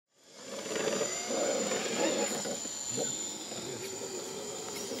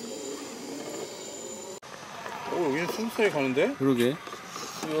스무스하게 가는데? 그러게.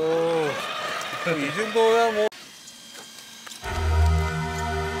 이야, 이 정도야 뭐.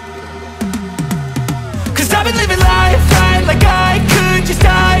 Cause I've been living life right like I could just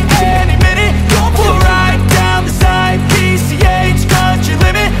die any minute. Don't pull right down the side, PCH, country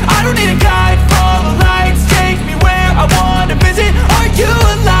limit. I don't need a guide, follow lights, take me where I wanna visit. Are you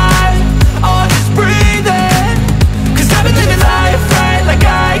alive? Or just breathing? Cause I've been living life right like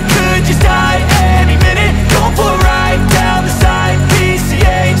I could just die any minute. Don't pull right down the side,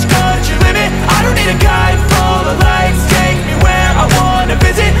 PCH, country limit. I don't need a guide, follow lights, take me where I wanna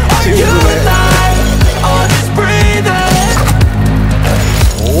visit. Are you alive? Or just breathing?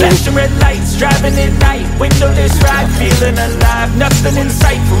 Flashing red lights, driving at night, windowless ride, feeling alive, nothing in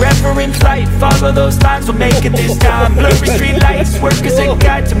sight, forever in flight. Follow those lines, we'll make it this time. Blurry street lights, work as a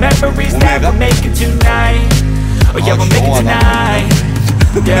guide to memories that we'll make it tonight. Oh yeah, we'll make it tonight.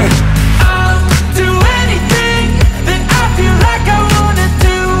 Yeah. I'll do anything that I feel like I wanna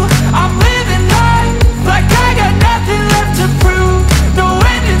do. I'm living life like I got nothing left to prove. No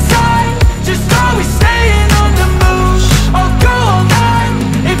end in sight, just always staying on the move. I'll go all night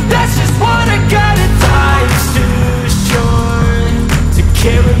if that's just what I gotta do. Life's too short to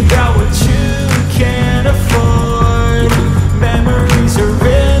care about what you can't afford. Memories are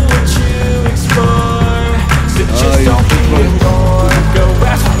in what you explore. So just don't be ignored. Go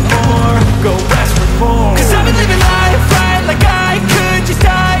ask for more, go ask for more. Cause I've been living life right like I could just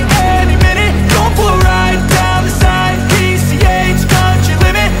die any minute. Don't pull right down the side, PCH, country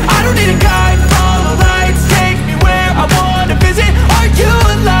limit. I don't need a guide, follow lights, take me where I wanna visit. Are you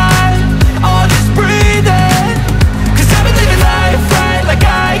alive? Or just breathing? Cause I've been living life right like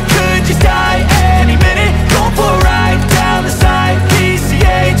I could just die any minute. Don't pull right down the side,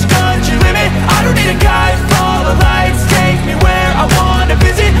 PCH, country limit. I don't need a guide, follow lights, take me where I wanna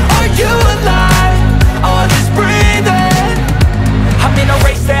visit. Are you alive? Or just breathing? I'm in a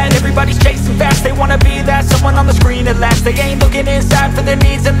race that everybody's chasing fast. They wanna be that someone on the screen at last. They ain't looking inside for their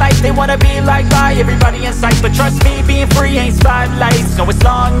needs in life. They wanna be like by everybody in sight. But trust me, being free ain't spotlights. No, it's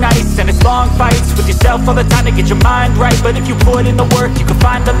long nights and it's long fights with yourself all the time to get your mind right. But if you put in the work, you can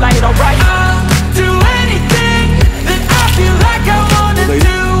find the light, alright. I'll do anything that I feel like I wanna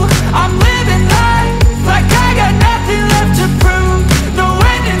do. I'm living life like I got nothing left to prove. No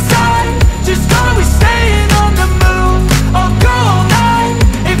end in sight, just always staying on the move. I'll go all night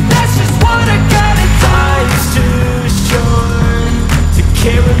if that's just what I gotta do. Life's too short to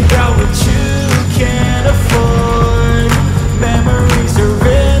care about what you can't afford. Memories are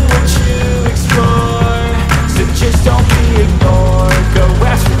in what you explore. So just don't be ignored. Go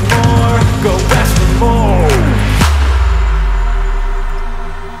ask for more, go ask for more.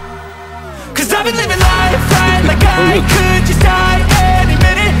 Cause I've been living life right like I could just die any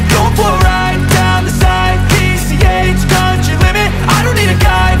minute. Don't pull right down the side, PCH, country limit. I don't need a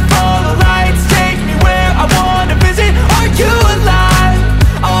guide, follow lights, take me where I wanna visit. Are you alive?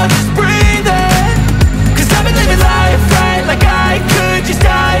 Or just breathing? Cause I've been living life right like I could just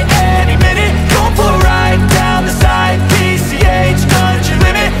die any minute. Don't pull right down the side, PCH, country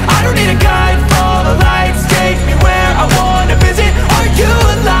limit. I don't need a guide, follow lights, take me where I wanna visit. Are you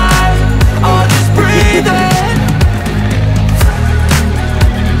alive? Or just breathing?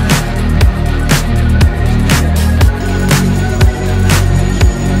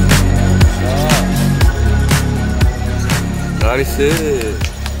 나이스.